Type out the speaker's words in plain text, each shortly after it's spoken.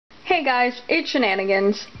Hey guys, it's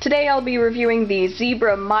Shenanigans. Today I'll be reviewing the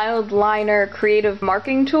Zebra Mildliner creative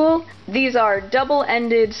marking tool. These are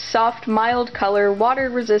double-ended, soft, mild color,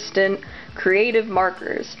 water-resistant creative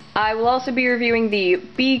markers. I will also be reviewing the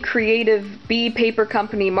Be Creative Bee Paper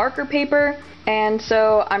Company marker paper, and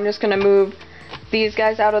so I'm just going to move these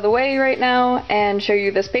guys out of the way right now and show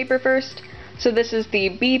you this paper first. So this is the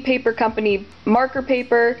Bee Paper Company marker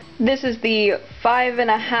paper. This is the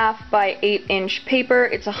 5.5 by 8 inch paper.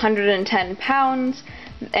 It's 110 pounds,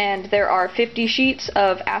 and there are 50 sheets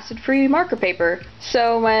of acid-free marker paper.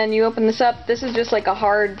 So when you open this up, this is just like a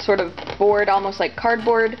hard sort of board, almost like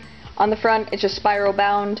cardboard. On the front, it's just spiral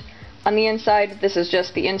bound. On the inside, this is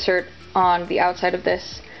just the insert on the outside of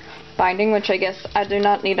this binding, which I guess I do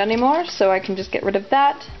not need anymore, so I can just get rid of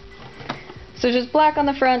that. So just black on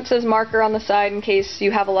the front, says marker on the side in case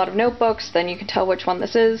you have a lot of notebooks, then you can tell which one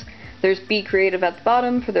this is. There's Be Creative at the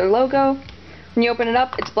bottom for their logo. When you open it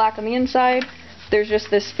up, it's black on the inside. There's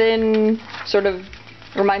just this thin, sort of,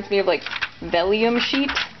 reminds me of like vellum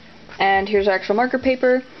sheet. And here's our actual marker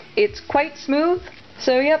paper. It's quite smooth.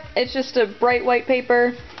 So yep, it's just a bright white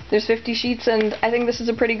paper. There's 50 sheets, and I think this is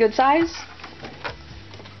a pretty good size.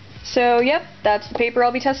 So yep, that's the paper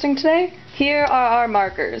I'll be testing today. Here are our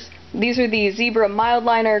markers. These are the Zebra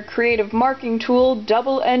Mildliner Creative Marking Tool,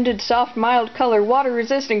 double-ended, soft, mild color,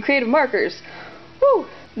 water-resistant creative markers. Woo!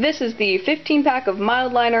 This is the 15-pack of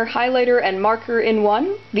Mildliner, highlighter, and marker in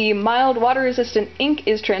one. The mild, water-resistant ink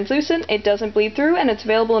is translucent, it doesn't bleed through, and it's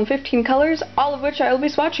available in 15 colors, all of which I will be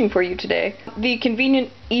swatching for you today. The convenient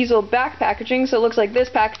easel back packaging, so it looks like this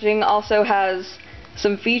packaging also has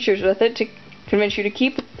some features with it to convince you to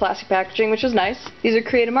keep the plastic packaging, which is nice. These are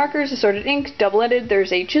creative markers, assorted ink, double-ended.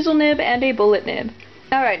 There's a chisel nib and a bullet nib.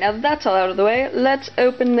 Alright, now that that's all out of the way, let's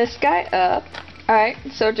open this guy up. Alright,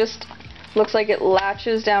 so it just looks like it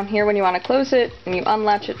latches down here when you want to close it, and you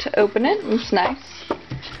unlatch it to open it. It's nice.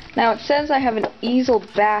 Now it says I have an easel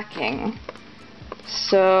backing.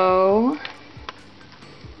 So,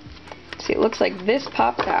 see, it looks like this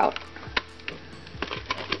pops out.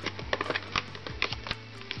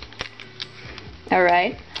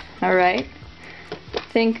 Alright, alright. I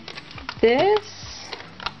think this,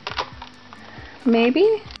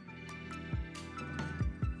 maybe?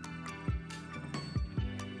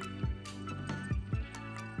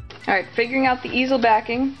 Alright, figuring out the easel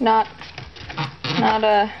backing, not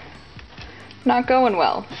going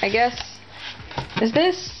well. I guess, is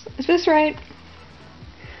this right?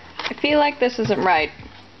 I feel like this isn't right.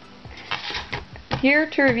 Here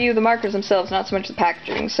to review the markers themselves, not so much the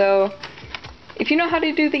packaging, so if you know how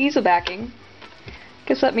to do the easel backing,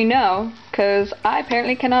 just let me know, because I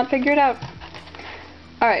apparently cannot figure it out.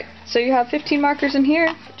 Alright, so you have 15 markers in here.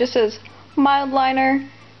 It just says Mildliner.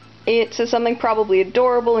 It says something probably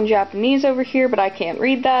adorable in Japanese over here, but I can't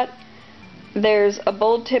read that. There's a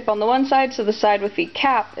bold tip on the one side, so the side with the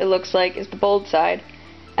cap, it looks like, is the bold side,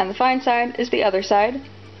 and the fine side is the other side.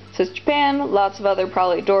 It says Japan, lots of other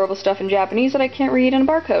probably adorable stuff in Japanese that I can't read, and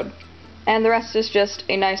a barcode. And the rest is just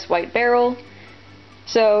a nice white barrel.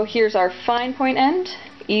 So here's our fine point end,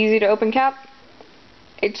 easy to open cap.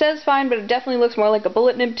 It says fine, but it definitely looks more like a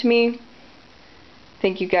bullet nib to me. I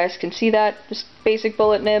think you guys can see that, just basic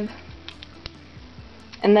bullet nib.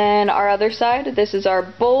 And then our other side, this is our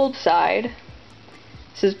bold side.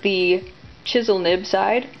 This is the chisel nib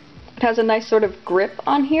side. It has a nice sort of grip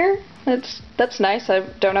on here. That's nice. I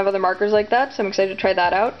don't have other markers like that, so I'm excited to try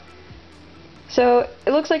that out. So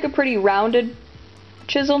it looks like a pretty rounded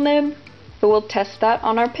chisel nib. But we'll test that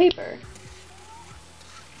on our paper.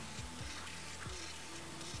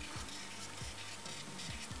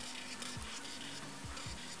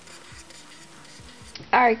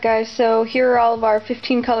 Alright guys, so here are all of our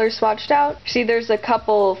 15 colors swatched out. See, there's a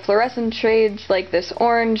couple fluorescent shades like this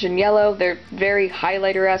orange and yellow. They're very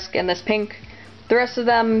highlighter-esque, and this pink. The rest of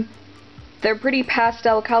them, they're pretty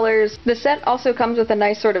pastel colors. The set also comes with a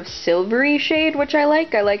nice sort of silvery shade, which I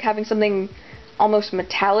like. I like having something almost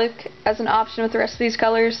metallic as an option with the rest of these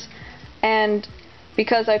colors, and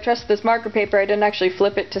because I trust this marker paper, I didn't actually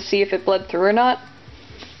flip it to see if it bled through or not.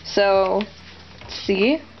 So, let's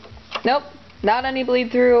see. Nope, not any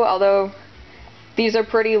bleed through, although these are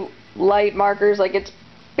pretty light markers. Like, it's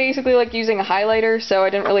basically like using a highlighter, so I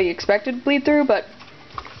didn't really expect it to bleed through, but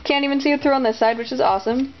can't even see it through on this side, which is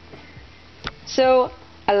awesome. So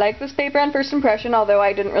I like this paper on first impression, although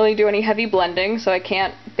I didn't really do any heavy blending, so I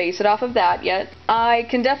can't base it off of that yet. I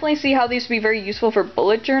can definitely see how these would be very useful for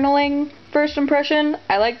bullet journaling first impression.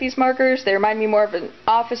 I like these markers. They remind me more of an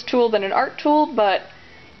office tool than an art tool, but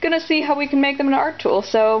gonna see how we can make them an art tool.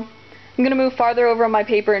 So I'm gonna move farther over on my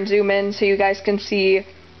paper and zoom in so you guys can see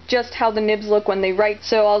just how the nibs look when they write,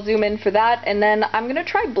 so I'll zoom in for that, and then I'm going to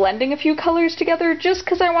try blending a few colors together just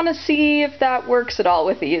because I want to see if that works at all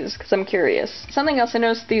with these, because I'm curious. Something else I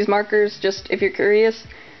noticed with these markers, just if you're curious,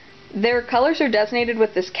 their colors are designated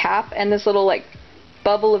with this cap and this little like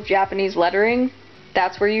bubble of Japanese lettering.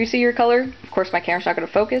 That's where you see your color. Of course my camera's not going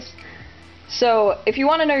to focus. So if you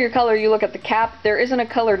want to know your color, you look at the cap. There isn't a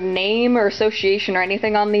color name or association or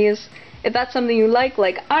anything on these. If that's something you like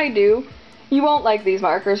I do, you won't like these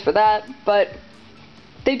markers for that, but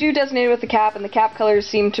they do designate it with the cap, and the cap colors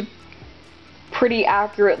seem to pretty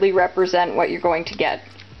accurately represent what you're going to get.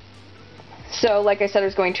 So like I said, I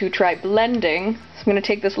was going to try blending. So I'm going to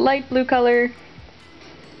take this light blue color,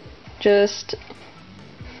 just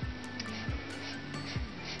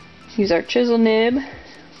use our chisel nib,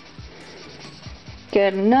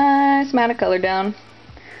 get a nice amount of color down.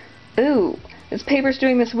 Ooh, this paper's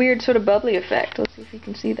doing this weird sort of bubbly effect. Let's see if you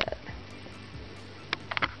can see that.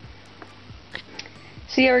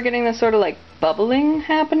 See how we're getting this sort of like bubbling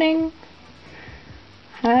happening?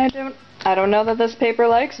 I don't know that this paper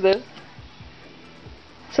likes this.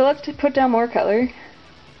 So let's put down more color.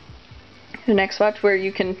 The next swatch where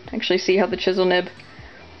you can actually see how the chisel nib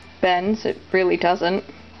bends. It really doesn't.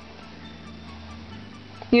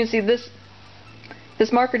 You can see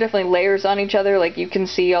this marker definitely layers on each other. Like you can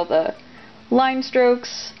see all the line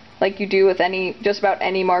strokes like you do with just about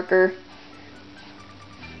any marker.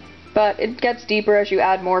 But it gets deeper as you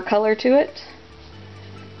add more color to it.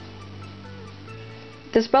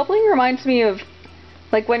 This bubbling reminds me of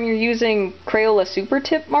like when you're using Crayola Super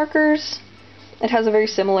Tip markers. It has a very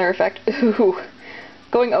similar effect. Ooh.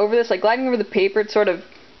 Going over this, like gliding over the paper, it sort of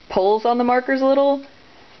pulls on the markers a little.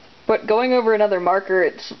 But going over another marker,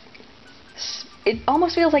 it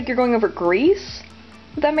almost feels like you're going over grease.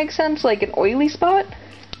 If that makes sense, like an oily spot.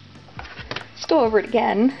 Let's go over it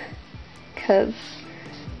again. Cause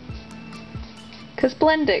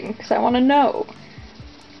blending, because I want to know.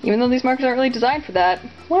 Even though these markers aren't really designed for that,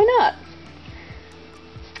 why not?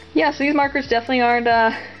 Yeah, so these markers definitely aren't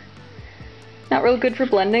not real good for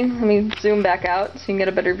blending. Let me zoom back out so you can get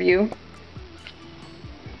a better view.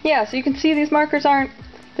 Yeah, so you can see these markers aren't,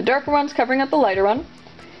 the darker one's covering up the lighter one.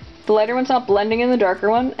 The lighter one's not blending in the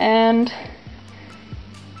darker one, and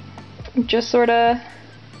just sort of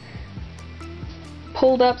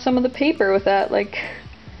pulled up some of the paper with that, like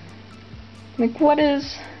what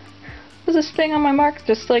is this thing on my mark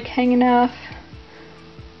just like hanging off?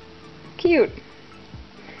 Cute.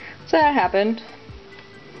 So that happened.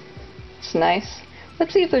 It's nice.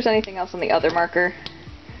 Let's see if there's anything else on the other marker.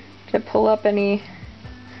 Did I pull up any?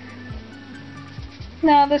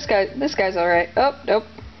 No, this guy's alright. Oh, nope.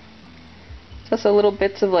 Just a little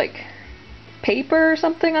bits of like paper or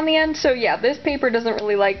something on the end. So yeah, this paper doesn't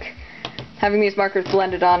really like having these markers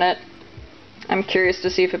blended on it. I'm curious to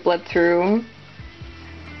see if it bled through.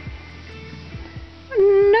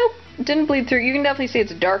 Nope, didn't bleed through. You can definitely see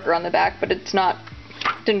it's darker on the back, but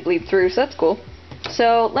didn't bleed through, so that's cool.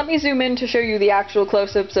 So let me zoom in to show you the actual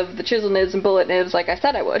close-ups of the chisel nibs and bullet nibs like I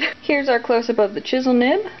said I would. Here's our close-up of the chisel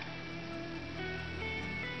nib.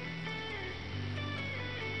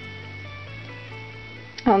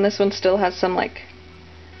 Oh, and this one still has some like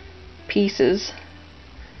pieces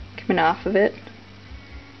coming off of it.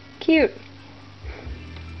 Cute.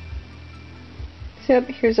 So yep,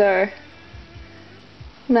 here's our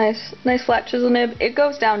nice flat chisel nib. It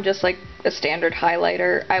goes down just like a standard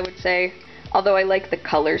highlighter, I would say, although I like the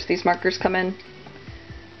colors these markers come in.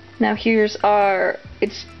 Now here's our,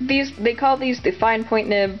 they call these the fine point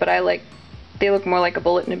nib, but they look more like a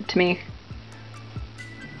bullet nib to me.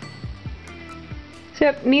 So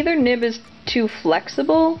yep, neither nib is too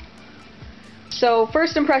flexible. So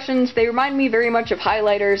first impressions, they remind me very much of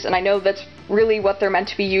highlighters, and I know that's really what they're meant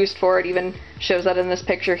to be used for. It even shows that in this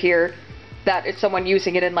picture here, that it's someone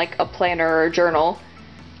using it in like a planner or a journal.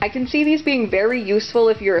 I can see these being very useful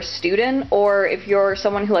if you're a student or if you're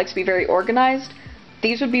someone who likes to be very organized.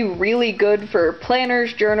 These would be really good for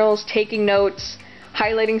planners, journals, taking notes,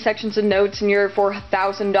 highlighting sections of notes in your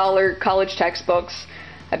 $4,000 college textbooks.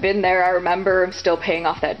 I've been there, I remember, I'm still paying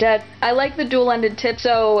off that debt. I like the dual-ended tip,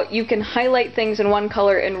 so you can highlight things in one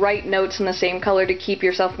color and write notes in the same color to keep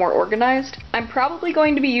yourself more organized. I'm probably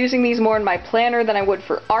going to be using these more in my planner than I would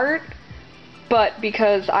for art, but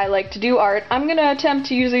because I like to do art, I'm going to attempt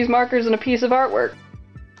to use these markers in a piece of artwork.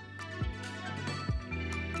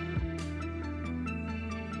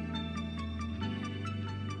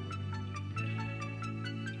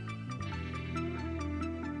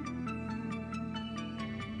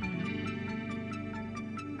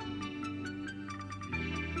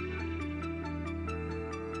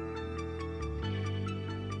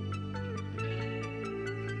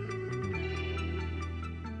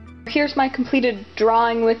 here's my completed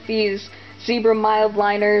drawing with these Zebra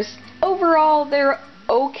Mildliners. Overall, they're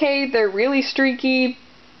okay. They're really streaky,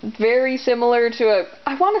 very similar to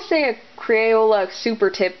I want to say a Crayola Super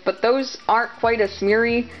Tip, but those aren't quite as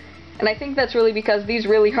smeary. And I think that's really because these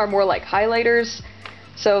really are more like highlighters.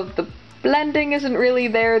 So the blending isn't really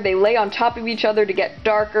there. They lay on top of each other to get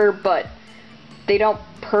darker, but they don't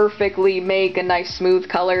perfectly make a nice smooth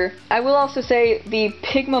color. I will also say the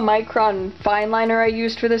Pigma Micron fine liner I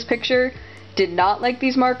used for this picture did not like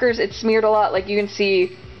these markers. It smeared a lot. Like you can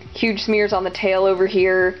see huge smears on the tail over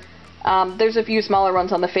here. There's a few smaller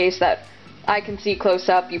ones on the face that I can see close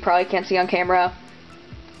up. You probably can't see on camera.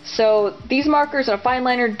 So these markers and a fine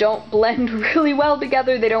liner don't blend really well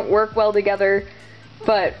together. They don't work well together.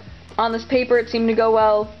 But on this paper it seemed to go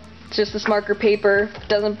well. It's just this marker paper.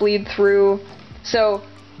 Doesn't bleed through. So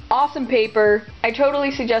awesome paper. I totally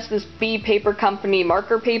suggest this B Paper Company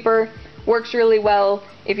marker paper. Works really well.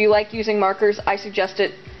 If you like using markers, I suggest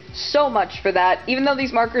it so much for that. Even though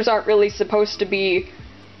these markers aren't really supposed to be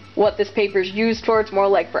what this paper is used for, it's more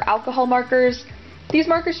like for alcohol markers. These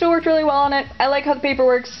markers still worked really well on it. I like how the paper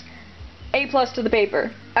works. A+ to the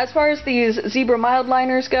paper. As far as these Zebra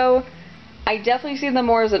Mildliners go, I definitely see them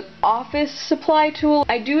more as an office supply tool.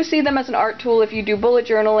 I do see them as an art tool if you do bullet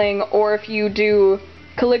journaling or if you do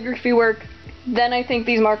calligraphy work. Then I think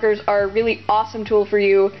these markers are a really awesome tool for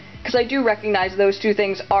you, because I do recognize those two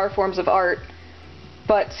things are forms of art.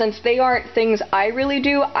 But since they aren't things I really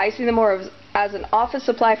do, I see them more as an office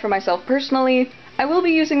supply for myself personally. I will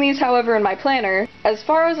be using these, however, in my planner. As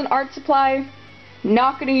far as an art supply,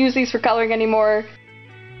 not going to use these for coloring anymore.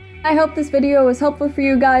 I hope this video was helpful for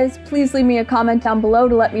you guys. Please leave me a comment down below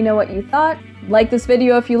to let me know what you thought. Like this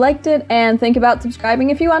video if you liked it, and think about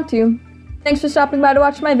subscribing if you want to. Thanks for stopping by to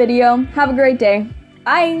watch my video. Have a great day.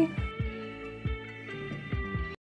 Bye!